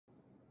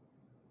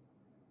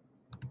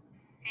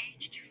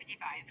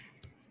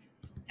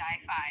5. Die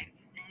 5.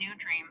 A new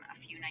dream a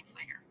few nights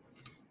later.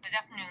 This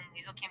afternoon,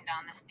 Liesel came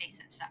down the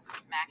basement steps.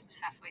 Max was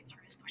halfway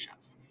through his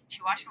push-ups. She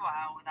watched a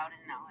while without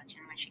his knowledge,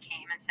 and when she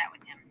came and sat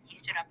with him, he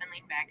stood up and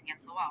leaned back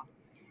against the wall.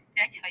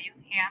 "Did I tell you,"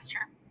 he asked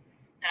her,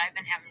 "that I've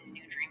been having a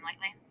new dream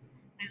lately?"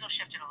 Liesel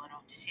shifted a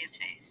little to see his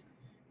face.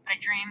 "But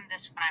I dream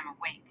this when I'm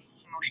awake."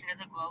 He motioned to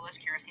the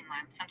glowless kerosene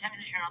lamp. "Sometimes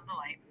I turn out the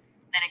light,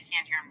 then I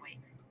stand here and wait."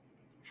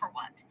 "For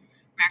what?"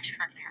 Max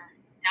corrected her.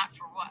 "Not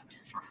for what,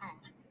 for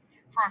whom."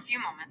 For a few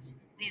moments,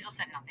 Liesel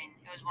said nothing.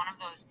 It was one of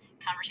those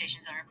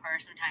conversations that require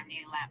some time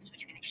to elapse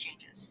between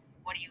exchanges.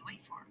 "What do you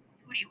wait for?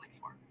 Who do you wait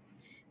for?"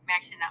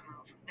 Max did not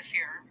move. The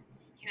Fuhrer.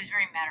 He was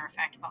very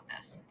matter-of-fact about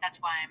this. "That's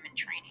why I'm in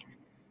training."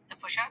 "The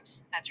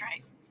push-ups?" "That's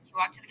right." He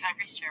walked to the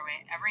concrete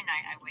stairway. "Every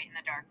night I wait in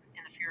the dark,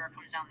 and the Fuhrer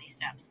comes down these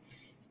steps.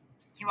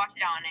 He walks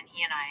down, and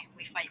he and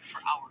we fight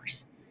for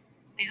hours."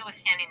 Liesel was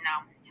standing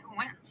now. Who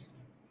wins?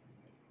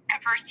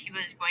 At first, he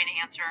was going to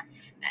answer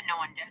that no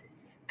one did.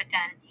 But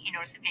then he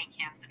noticed the paint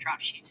cans, the drop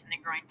sheets, and the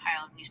growing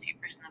pile of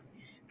newspapers in the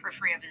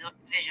periphery of his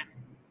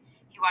vision.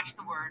 He watched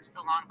the words,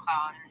 the long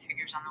cloud, and the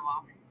figures on the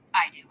wall.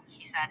 "I do,"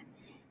 he said.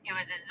 It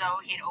was as though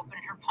he had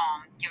opened her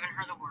palm, given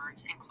her the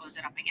words, and closed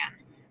it up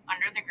again.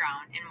 Under the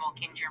ground, in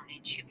Molken, Germany,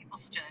 two people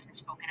stood and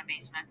spoke in a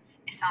basement.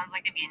 It sounds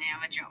like the beginning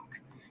of a joke.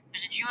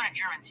 There's a Jew and a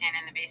German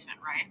standing in the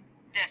basement, right?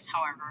 This,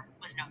 however,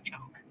 was no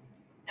joke.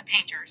 The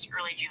Painters,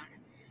 early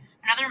June.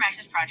 Another of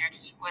Max's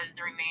projects was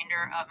the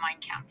remainder of Mein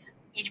Kampf.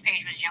 Each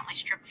page was gently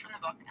stripped from the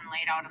book and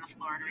laid out on the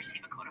floor to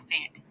receive a coat of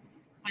paint.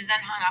 It was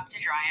then hung up to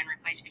dry and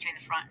replaced between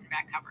the front and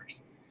back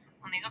covers.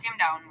 When Liesel came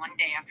down one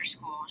day after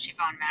school, she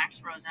found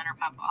Max, Rosa, and her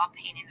papa all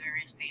painting the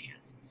various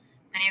pages.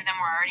 Many of them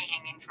were already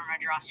hanging from a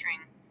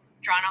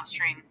drawn-out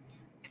string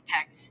with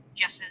pegs,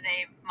 just as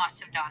they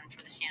must have done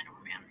for the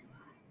Standover Man.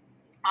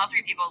 All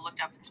three people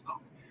looked up and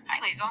spoke.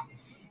 "Hi, Liesel.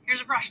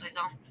 Here's a brush,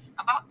 Liesel.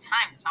 About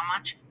time, so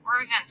much. Where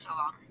have you been so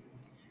long?"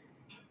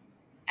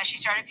 As she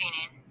started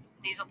painting,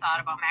 Liesel thought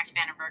about Max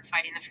Vandenberg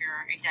fighting the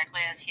Fuhrer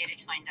exactly as he had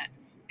explained it.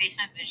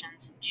 Basement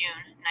Visions,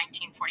 June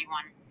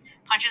 1941.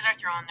 Punches are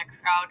thrown, the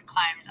crowd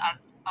climbs out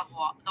of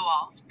the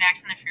walls.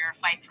 Max and the Fuhrer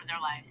fight for their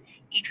lives,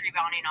 each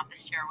rebounding off the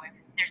stairway.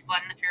 There's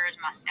blood in the Fuhrer's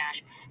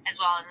mustache, as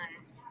well as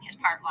in his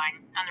part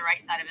line, on the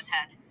right side of his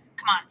head.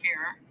 "Come on,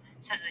 Fuhrer,"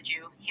 says the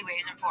Jew. He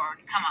waves him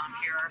forward. "Come on,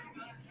 Fuhrer."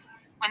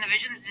 When the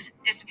visions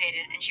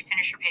dissipated and she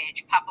finished her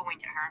page, Papa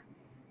winked at her.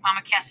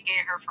 Mama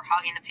castigated her for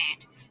hogging the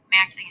paint.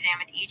 Max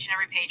examined each and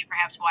every page,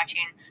 perhaps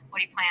watching what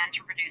he planned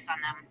to produce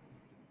on them.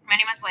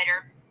 Many months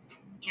later,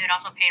 he would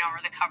also paint over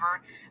the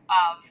cover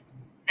of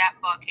that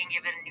book and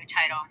give it a new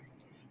title.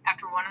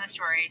 After one of the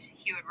stories,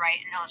 he would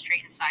write and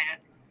illustrate inside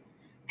it.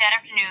 That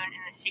afternoon,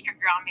 in the secret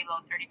ground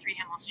below 33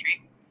 Himmel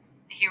Street,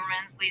 the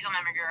Hubermans, Liesel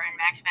Memminger, and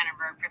Max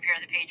Vandenberg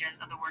prepared the pages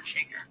of the Word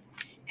Shaker.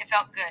 It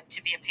felt good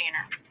to be a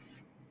painter.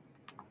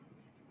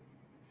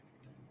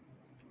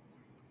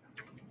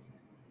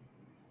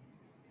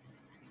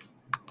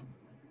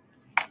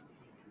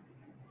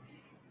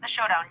 The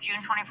showdown,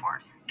 June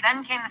 24th.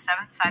 Then came the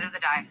seventh side of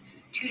the die,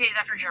 2 days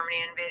after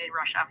Germany invaded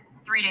Russia,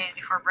 3 days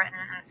before Britain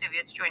and the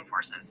Soviets joined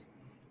forces.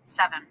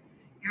 7.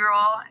 You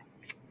roll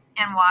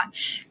and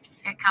watch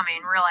it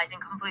coming, realizing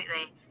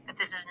completely that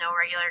this is no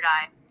regular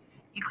die.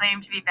 You claim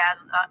it to be bad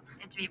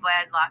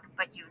luck,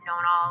 but you've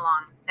known all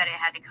along that it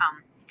had to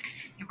come.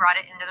 You brought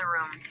it into the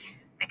room.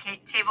 The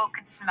table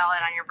could smell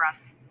it on your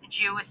breath. The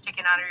Jew was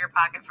sticking out of your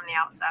pocket from the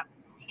outset.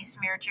 He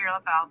smeared to your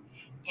lapel,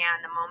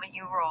 and the moment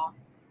you roll,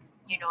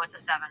 you know it's a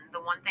 7. The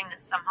one thing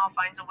that somehow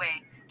finds a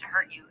way to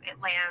hurt you. It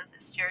lands,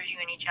 it stares you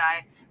in each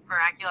eye,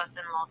 miraculous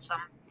and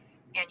loathsome,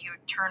 and you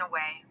turn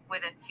away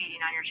with it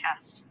feeding on your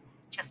chest.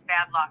 Just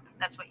bad luck,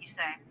 that's what you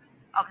say.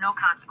 Of no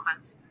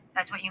consequence,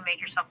 that's what you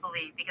make yourself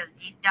believe, because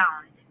deep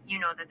down, you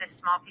know that this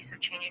small piece of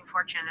changing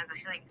fortune is a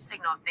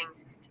signal of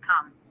things to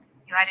come.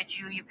 You had a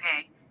Jew, you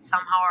pay.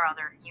 Somehow or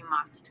other, you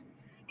must.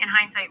 In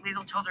hindsight,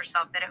 Liesel told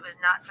herself that it was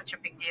not such a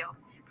big deal.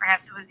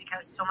 Perhaps it was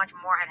because so much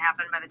more had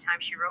happened by the time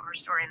she wrote her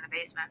story in the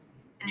basement.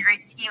 In the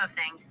great scheme of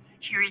things,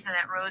 she reasoned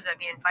that Rosa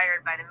being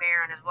fired by the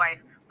mayor and his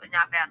wife was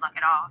not bad luck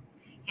at all.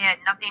 It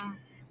had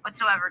nothing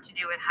whatsoever to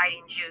do with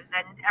hiding Jews,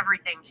 and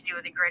everything to do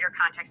with the greater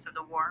context of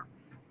the war.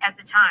 At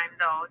the time,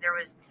 though, there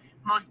was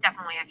most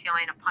definitely a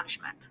feeling of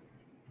punishment.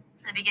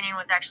 The beginning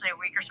was actually a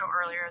week or so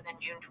earlier than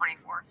June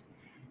 24th.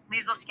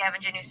 Liesel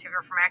scavenged a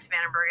newspaper for Max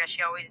Vandenberg, as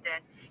she always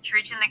did. She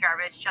reached in the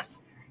garbage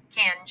just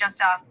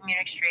off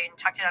Munich Street and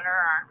tucked it under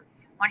her arm.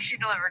 Once she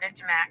delivered it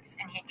to Max,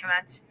 and he'd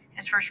commenced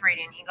his first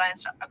reading, he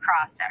glanced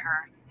across at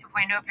her and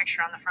pointed to a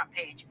picture on the front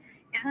page.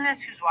 "Isn't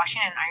this who's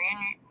washing and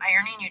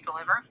ironing you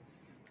deliver?"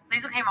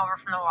 Liesel came over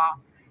from the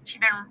wall.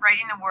 She'd been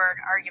writing the word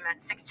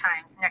argument 6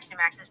 times next to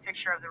Max's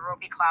picture of the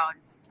ropey cloud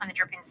and the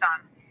dripping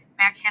sun.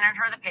 Max handed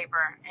her the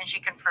paper, and she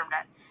confirmed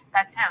it.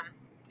 "That's him."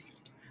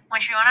 When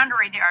she went on to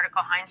read the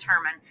article, Heinz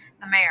Hermann,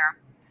 the mayor,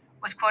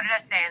 was quoted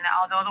as saying that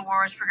although the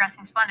war was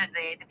progressing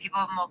splendidly, the people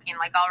of Molken,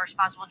 like all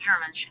responsible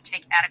Germans, should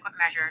take adequate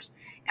measures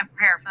and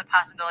prepare for the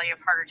possibility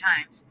of harder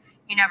times.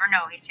 "You never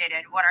know," he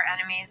stated, "what our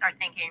enemies are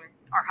thinking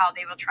or how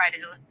they will try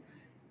to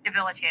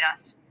debilitate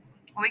us."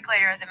 A week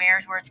later, the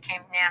mayor's words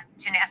came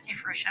to nasty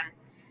fruition.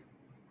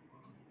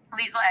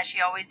 Liesel, as she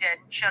always did,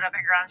 showed up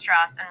at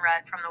Grandstrasse and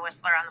read from the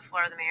Whistler on the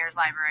floor of the mayor's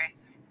library.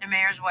 The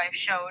mayor's wife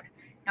showed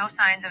no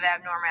signs of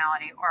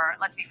abnormality, or,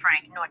 let's be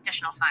frank, no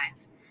additional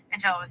signs,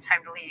 until it was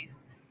time to leave.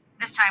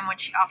 This time, when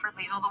she offered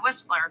Liesel the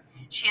Whistler,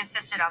 she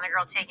insisted on the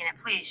girl taking it.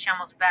 Please, she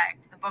almost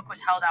begged. The book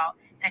was held out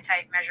in a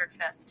tight, measured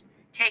fist.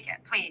 Take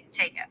it, please,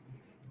 take it.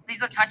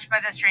 Liesel, touched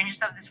by the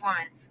strangeness of this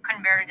woman,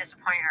 couldn't bear to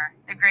disappoint her.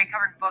 The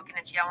gray-covered book in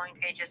its yellowing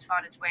pages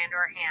found its way into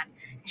her hand,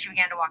 and she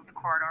began to walk the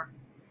corridor.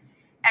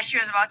 As she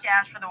was about to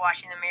ask for the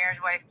washing, the mayor's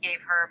wife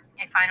gave her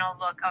a final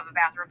look of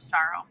bathrobe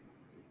sorrow.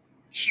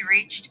 She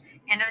reached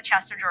into the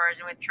chest of drawers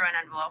and withdrew an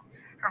envelope.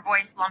 Her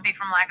voice, lumpy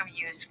from lack of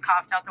use,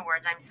 coughed out the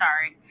words, "I'm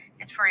sorry.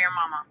 It's for your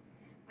mama."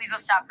 Liesel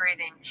stopped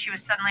breathing. She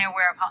was suddenly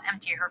aware of how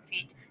empty her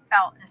feet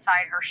felt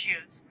inside her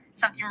shoes.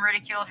 Something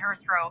ridiculed her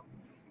throat.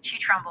 She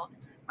trembled.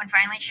 When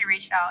finally she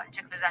reached out and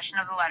took possession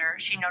of the letter,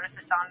 she noticed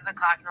the sound of the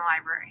clock in the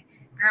library.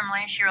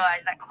 Grimly, she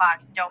realized that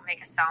clocks don't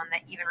make a sound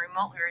that even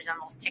remotely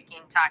resembles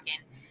ticking,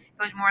 talking.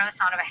 It was more the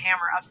sound of a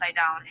hammer upside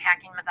down,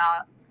 hacking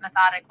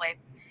methodically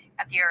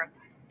at the earth.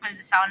 It was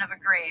the sound of a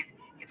grave.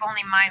 If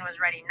only mine was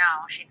ready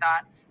now, she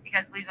thought,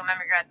 because Liesel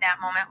Meminger at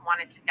that moment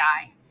wanted to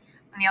die.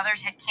 When the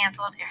others had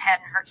canceled, it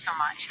hadn't hurt so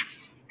much.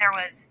 There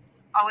was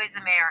always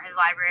the mayor, his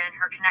library, and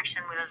her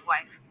connection with his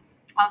wife.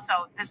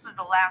 Also, this was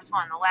the last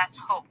one, the last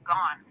hope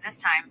gone. This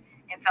time,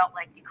 it felt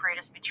like the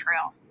greatest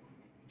betrayal.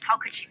 How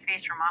could she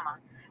face her mama?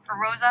 For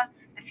Rosa,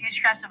 the few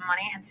scraps of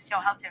money had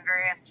still helped in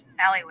various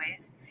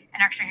alleyways.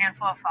 An extra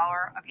handful of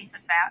flour, a piece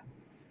of fat.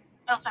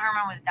 Elsa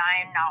Herman was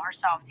dying now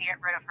herself to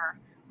get rid of her.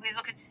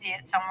 Liesel could see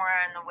it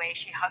somewhere in the way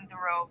she hugged the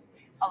robe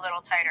a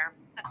little tighter.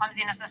 The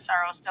clumsiness of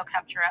sorrow still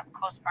kept her at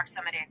close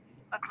proximity,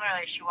 but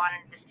clearly she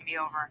wanted this to be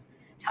over.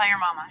 "Tell your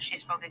mama," she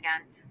spoke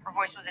again. Her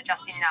voice was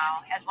adjusting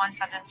now, as one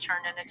sentence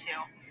turned into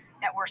two,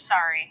 "that we're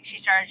sorry." She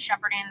started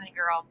shepherding the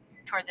girl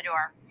toward the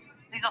door.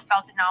 Liesel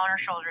felt it now on her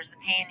shoulders, the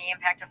pain, the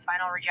impact of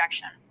final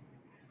rejection.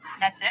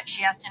 "That's it?"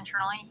 she asked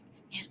internally.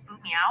 "You just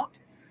boot me out?"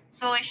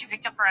 Slowly, she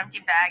picked up her empty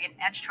bag and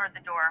edged toward the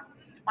door.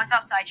 Once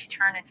outside, she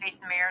turned and faced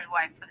the mayor's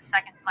wife for the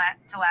second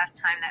to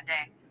last time that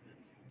day.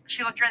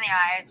 She looked her in the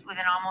eyes with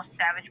an almost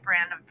savage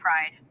brand of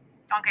pride.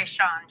 "Danke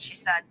schön," she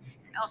said,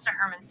 and Elsa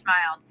Herman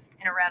smiled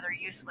in a rather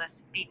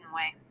useless, beaten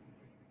way.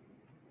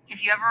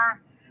 "If you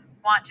ever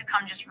want to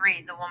come, just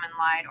read," the woman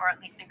lied, or at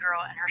least the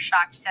girl in her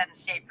shocked, saddened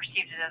state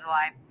perceived it as a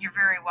lie. "You're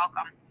very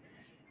welcome."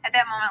 At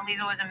that moment,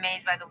 Liesel was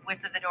amazed by the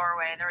width of the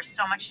doorway. There was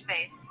so much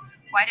space.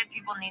 Why did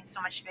people need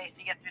so much space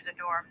to get through the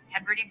door?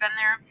 Had Rudy been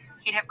there,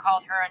 he'd have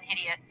called her an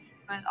idiot.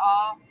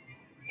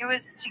 It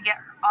was to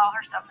get all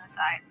her stuff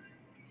inside.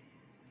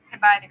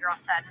 "Goodbye," the girl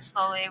said, and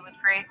slowly, with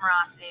great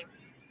morosity,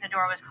 the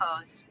door was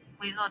closed.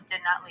 Liesel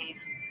did not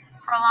leave.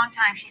 For a long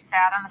time she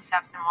sat on the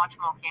steps and watched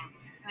Moken.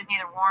 It was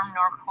neither warm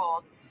nor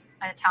cold,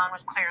 and the town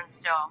was clear and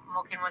still.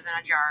 Moken was in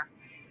a jar.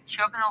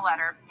 She opened the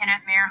letter. In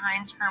it, Mayor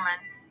Heinz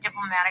Herman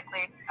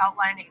diplomatically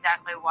outlined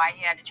exactly why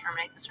he had to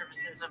terminate the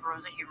services of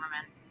Rosa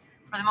Huberman.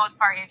 For the most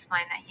part, he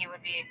explained that he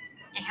would be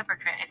a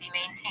hypocrite if he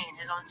maintained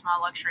his own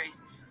small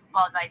luxuries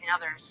while advising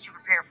others to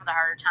prepare for the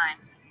harder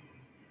times.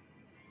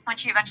 When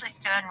she eventually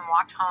stood and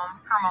walked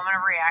home, her moment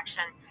of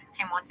reaction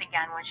came once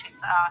again when she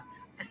saw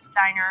the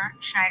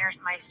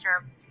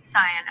Schneidermeister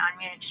sign on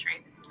Munich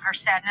Street. Her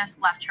sadness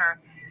left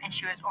her, and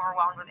she was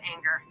overwhelmed with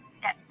anger.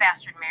 "That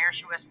bastard mayor,"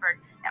 she whispered,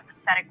 "that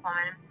pathetic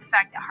woman. The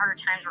fact that harder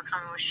times were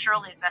coming was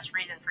surely the best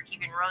reason for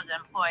keeping Rosa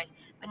employed,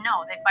 but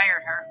no, they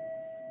fired her."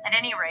 At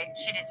any rate,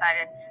 she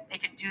decided, they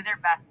could do their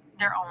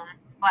own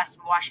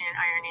best washing and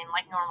ironing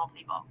like normal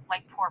people,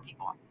 like poor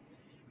people.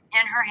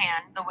 In her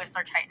hand, the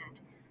Whistler tightened.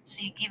 "So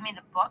you give me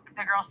the book,"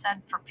 the girl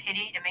said, "for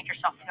pity, to make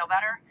yourself feel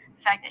better?"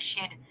 The fact that she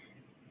had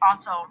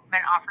also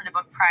been offered the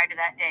book prior to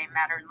that day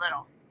mattered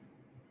little.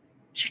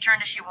 She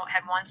turned as she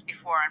had once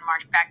before and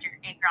marched back to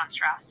 8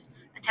 Grandstrasse.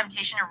 The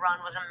temptation to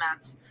run was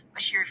immense,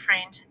 but she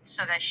refrained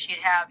so that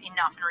she'd have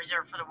enough in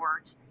reserve for the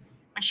words.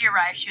 When she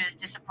arrived, she was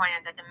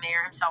disappointed that the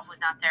mayor himself was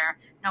not there.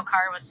 No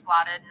car was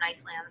slotted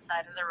nicely on the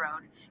side of the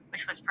road,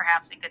 which was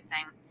perhaps a good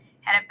thing.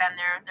 Had it been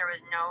there, there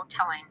was no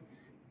telling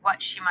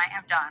what she might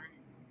have done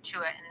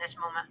to it in this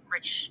moment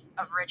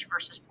of rich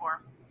versus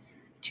poor.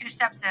 Two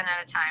steps at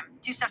a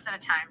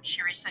time,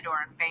 she reached the door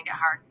and banged it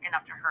hard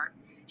enough to hurt.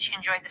 She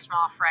enjoyed the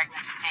small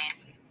fragments of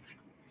pain.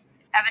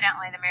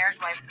 Evidently, the mayor's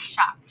wife was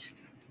shocked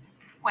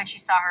when she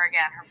saw her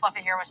again. Her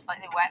fluffy hair was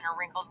slightly wet and her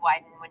wrinkles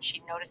widened when she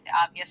noticed the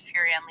obvious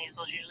fury on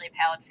Liesel's usually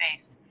pallid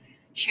face.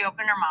 She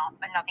opened her mouth,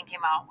 but nothing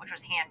came out, which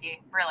was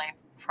handy, really,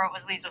 for it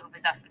was Liesel who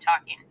possessed the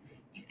talking.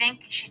 "You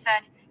think," she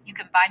said, "you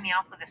can buy me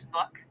off with this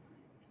book?"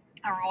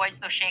 Her voice,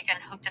 though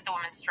shaken, hooked at the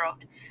woman's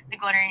throat. The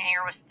glittering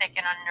anger was thick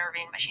and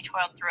unnerving, but she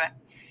toiled through it.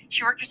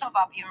 She worked herself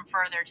up even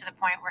further, to the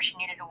point where she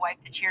needed to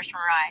wipe the tears from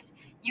her eyes.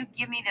 "You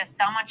give me this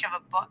so much of a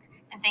book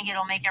and think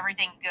it'll make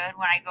everything good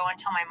when I go and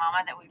tell my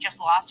mama that we've just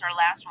lost our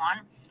last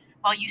one,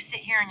 while you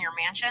sit here in your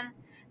mansion?"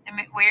 The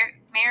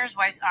mayor's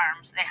wife's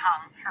arms, they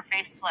hung. Her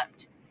face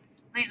slipped.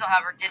 Liesel,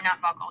 however, did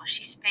not buckle.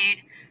 She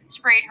sprayed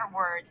her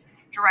words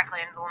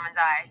directly into the woman's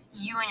eyes.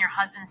 "You and your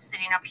husband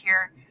sitting up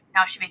here?"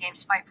 Now she became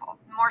spiteful,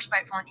 more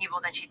spiteful and evil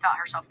than she thought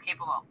herself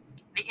capable.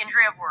 The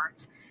injury of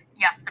words.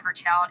 Yes, the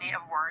brutality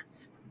of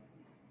words.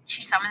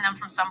 She summoned them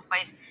from some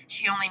place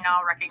she only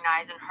now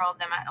recognized and hurled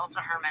them at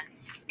Elsa Herman.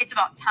 "It's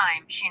about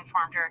time," she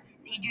informed her,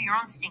 "that you do your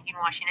own stinking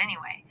washing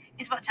anyway.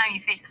 It's about time you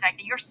face the fact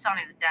that your son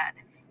is dead.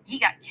 He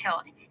got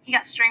killed. He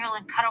got strangled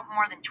and cut up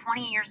more than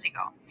 20 years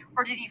ago.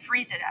 Or did he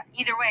freeze to death?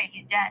 Either way,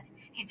 he's dead.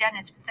 He's dead, and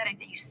it's pathetic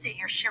that you sit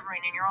here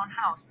shivering in your own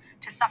house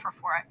to suffer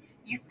for it.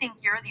 You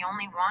think you're the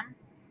only one?"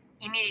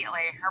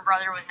 Immediately, her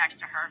brother was next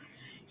to her.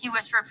 He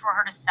whispered for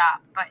her to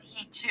stop, but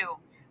he, too,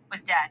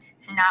 was dead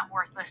and not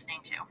worth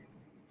listening to.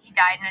 He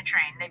died in a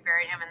train. They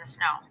buried him in the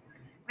snow.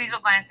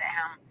 Liesl glanced at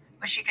him,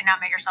 but she could not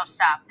make herself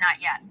stop. "Not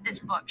yet. This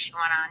book," she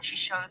went on. She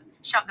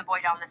shoved the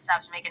boy down the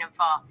steps, making him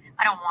fall.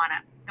 "I don't want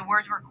it." The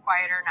words were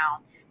quieter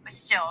now, but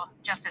still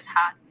just as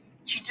hot.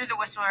 She threw the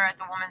whistler at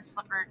the woman's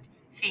slippered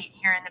feet,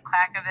 hearing the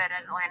clack of it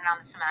as it landed on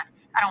the cement.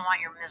 "I don't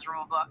want your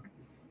miserable book."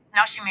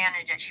 Now she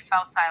managed it. She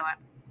fell silent.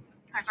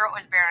 Her throat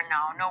was barren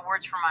now, no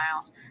words for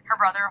miles. Her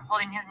brother,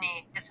 holding his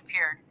knee,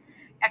 disappeared.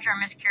 After a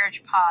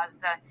miscarriage pause,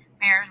 the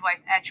mayor's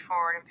wife edged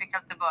forward and picked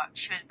up the book.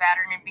 She was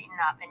battered and beaten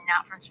up, and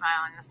not from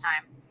smiling this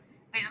time.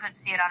 Liesl could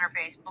see it on her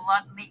face.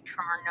 Blood leaked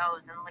from her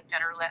nose and licked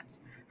at her lips.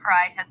 Her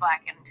eyes had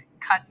blackened.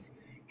 Cuts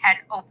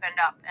had opened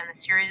up, and the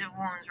series of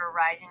wounds were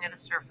rising to the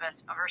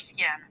surface of her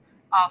skin,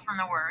 all from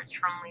the words,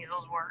 from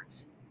Liesl's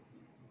words.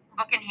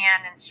 Book in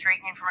hand and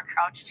straightening from a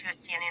crouch to a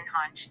standing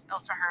hunch,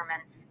 Elsa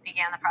Herman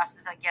began the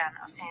process again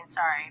of saying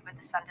sorry, but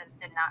the sentence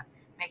did not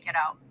make it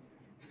out.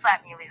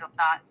 "Slap me," Liesl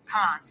thought.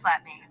 "Come on,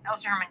 slap me."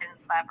 Elsa Herman didn't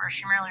slap her.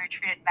 She merely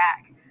retreated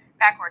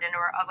backward into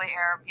her ugly,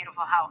 Arab,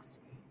 beautiful house.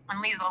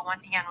 When Liesl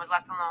once again was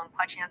left alone,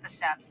 clutching at the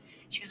steps,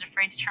 she was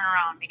afraid to turn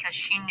around because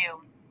she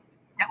knew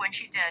that when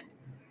she did,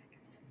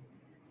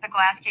 the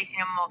glass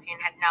casing of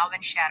Molkin had now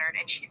been shattered,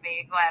 and she'd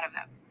be glad of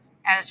it.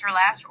 As her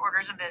last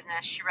orders of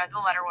business, she read the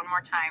letter one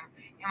more time,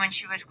 and when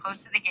she was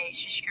close to the gate,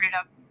 she screwed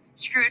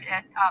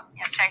it up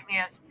as tightly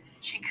as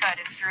she could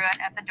and threw it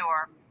at the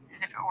door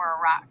as if it were a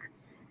rock.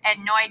 I had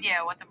no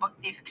idea what the book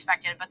thief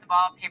expected, but the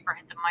ball of paper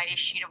hit the mighty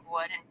sheet of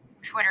wood and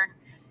twittered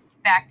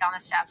back down the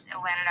steps. It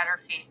landed at her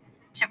feet.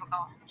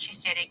 "Typical," she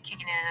stated,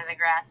 kicking it into the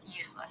grass.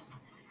 "Useless."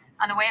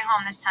 On the way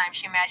home this time,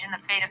 she imagined the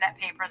fate of that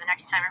paper the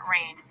next time it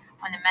rained,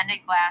 when the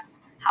mended glass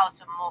house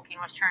of Molkin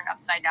was turned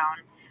upside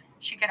down.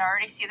 She could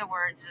already see the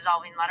words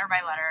dissolving letter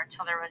by letter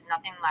till there was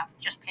nothing left,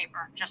 just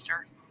paper, just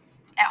earth.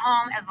 At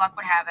home, as luck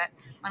would have it,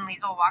 when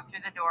Liesl walked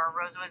through the door,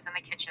 Rosa was in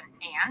the kitchen.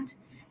 "And?"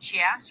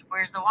 she asked.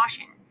 "Where's the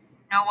washing?"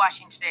 "No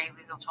washing today,"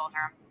 Liesl told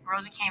her.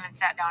 Rosa came and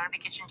sat down at the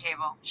kitchen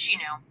table. She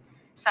knew.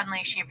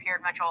 Suddenly she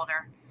appeared much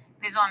older.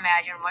 Liesl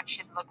imagined what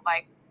she'd look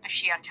like if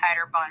she untied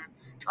her bun,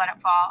 to let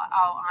it fall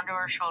out onto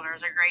her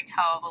shoulders, a great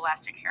towel of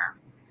elastic hair.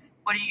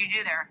 "What did you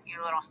do there,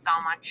 you little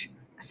sow-munch?"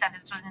 The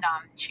sentence was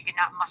dumb. She could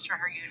not muster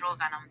her usual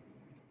venom.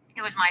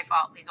 "It was my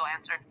fault," Liesl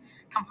answered.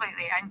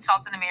 "Completely. I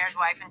insulted the mayor's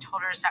wife and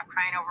told her to stop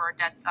crying over her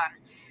dead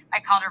son. I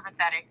called her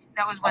pathetic.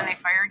 That was when they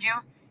fired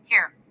you?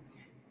 Here."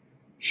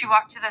 She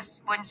walked to the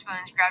wooden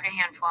spoons, grabbed a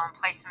handful, and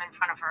placed them in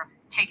front of her.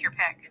 "Take your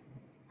pick."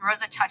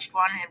 Rosa touched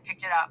one and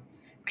picked it up,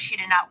 but she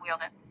did not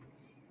wield it.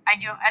 I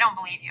don't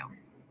believe you."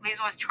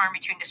 Liesl was torn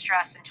between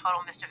distress and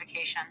total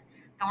mystification.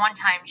 The one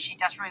time she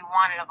desperately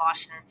wanted a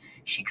Voschen,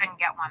 she couldn't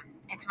get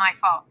one. "It's my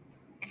fault."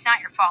 "It's not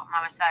your fault,"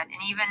 Mama said,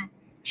 and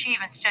she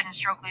even stood and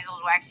stroked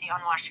Liesl's waxy,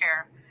 unwashed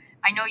hair.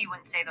 "I know you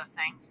wouldn't say those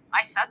things."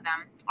 "I said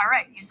them." "All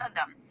right, you said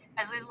them."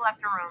 As Liesl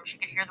left the room, she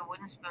could hear the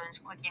wooden spoons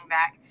clicking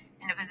back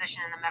into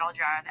position in the metal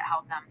jar that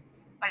held them.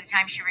 By the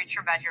time she reached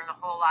her bedroom, the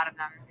whole lot of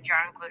them, the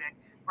jar included,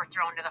 were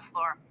thrown to the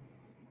floor.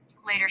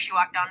 Later, she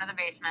walked down to the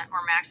basement,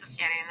 where Max was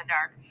standing in the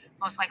dark,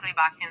 most likely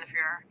boxing the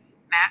Fuhrer.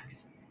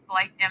 "Max?" The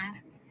light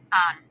dimmed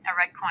on, a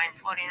red coin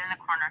floating in the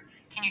corner.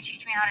 "Can you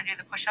teach me how to do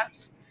the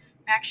push-ups?"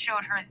 Max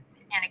showed her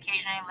and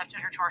occasionally lifted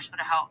her torso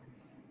to help.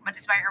 But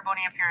despite her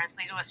bony appearance,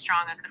 Liesl was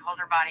strong and could hold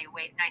her body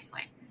weight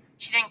nicely.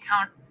 She didn't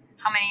count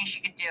how many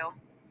she could do,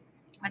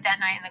 but that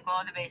night in the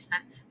glow of the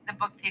basement, the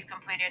book thief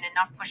completed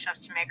enough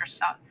push-ups to make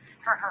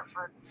her hurt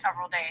for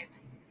several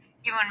days.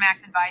 Even when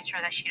Max advised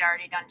her that she'd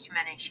already done too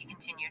many, she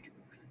continued.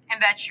 In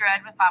bed, she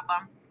read with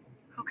Papa,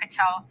 who could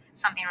tell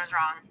something was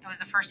wrong. It was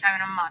the first time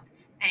in a month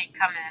that he'd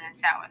come in and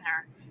sat with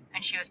her,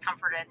 and she was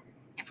comforted,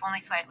 if only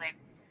slightly.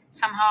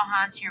 Somehow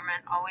Hans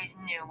Hermann always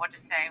knew what to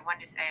say, when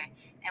to say,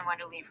 and when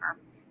to leave her.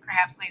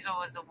 Perhaps Liesl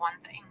was the one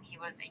thing he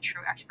was a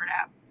true expert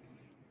at.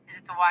 "Is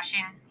it the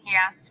washing?" he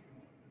asked.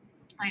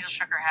 Liesl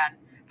shook her head.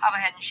 Papa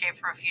hadn't shaved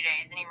for a few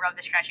days, and he rubbed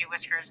the scratchy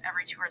whiskers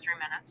every 2 or 3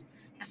 minutes.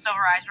 His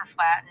silver eyes were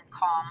flat and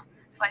calm,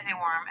 slightly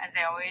warm, as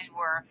they always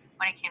were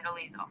when it came to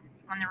Liesl.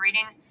 When the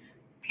reading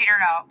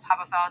petered out,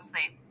 Papa fell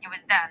asleep. It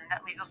was then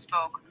that Liesl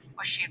spoke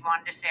what she had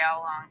wanted to say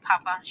all along.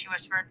 "Papa," she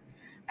whispered,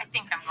 "I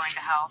think I'm going to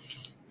hell."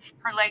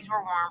 Her legs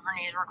were warm, her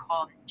knees were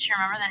cold. She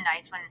remembered the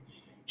nights when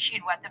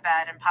she'd wet the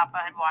bed and Papa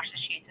had washed the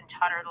sheets and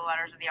taught her the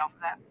letters of the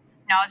alphabet.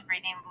 Now his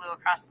breathing blew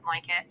across the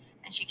blanket,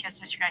 and she kissed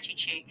his scratchy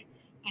cheek.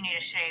 "You need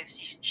a shave,"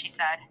 she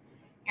said.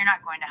 "You're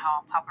not going to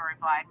hell," Papa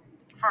replied.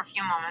 For a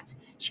few moments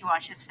she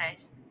watched his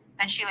face.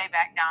 Then she lay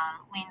back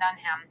down, leaned on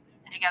him,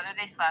 and together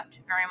they slept,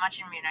 very much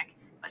in Munich,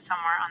 but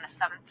somewhere on the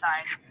seventh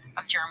side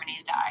of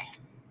Germany's die.